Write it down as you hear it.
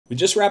We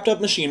just wrapped up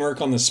machine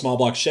work on this small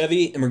block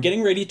Chevy, and we're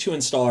getting ready to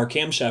install our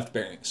camshaft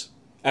bearings.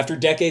 After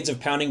decades of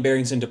pounding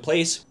bearings into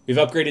place, we've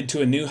upgraded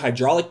to a new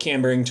hydraulic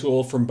cam bearing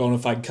tool from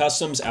Bonefied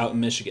Customs out in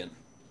Michigan.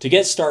 To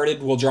get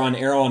started, we'll draw an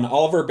arrow on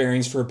all of our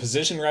bearings for a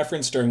position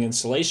reference during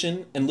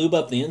installation, and lube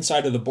up the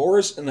inside of the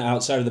bores and the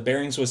outside of the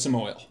bearings with some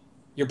oil.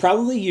 You're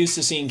probably used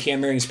to seeing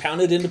cam bearings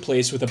pounded into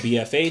place with a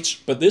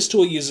BFH, but this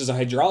tool uses a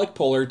hydraulic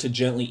puller to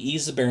gently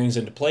ease the bearings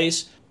into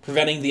place,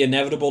 preventing the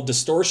inevitable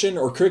distortion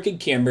or crooked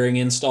cam bearing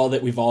install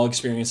that we've all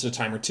experienced a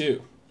time or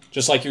two.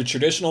 Just like your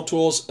traditional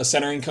tools, a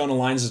centering cone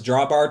aligns the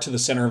drawbar to the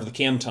center of the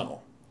cam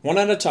tunnel. One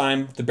at a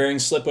time, the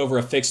bearings slip over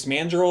a fixed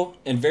mandrel,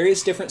 and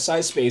various different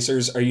size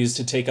spacers are used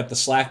to take up the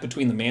slack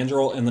between the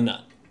mandrel and the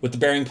nut. With the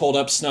bearing pulled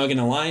up snug and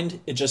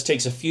aligned, it just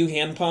takes a few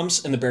hand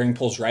pumps and the bearing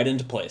pulls right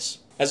into place.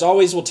 As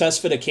always, we'll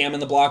test fit a cam in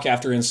the block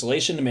after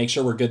installation to make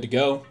sure we're good to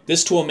go.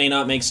 This tool may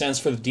not make sense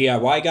for the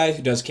DIY guy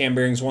who does cam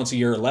bearings once a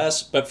year or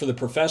less, but for the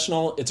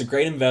professional, it's a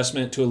great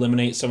investment to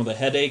eliminate some of the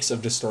headaches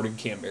of distorted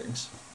cam bearings.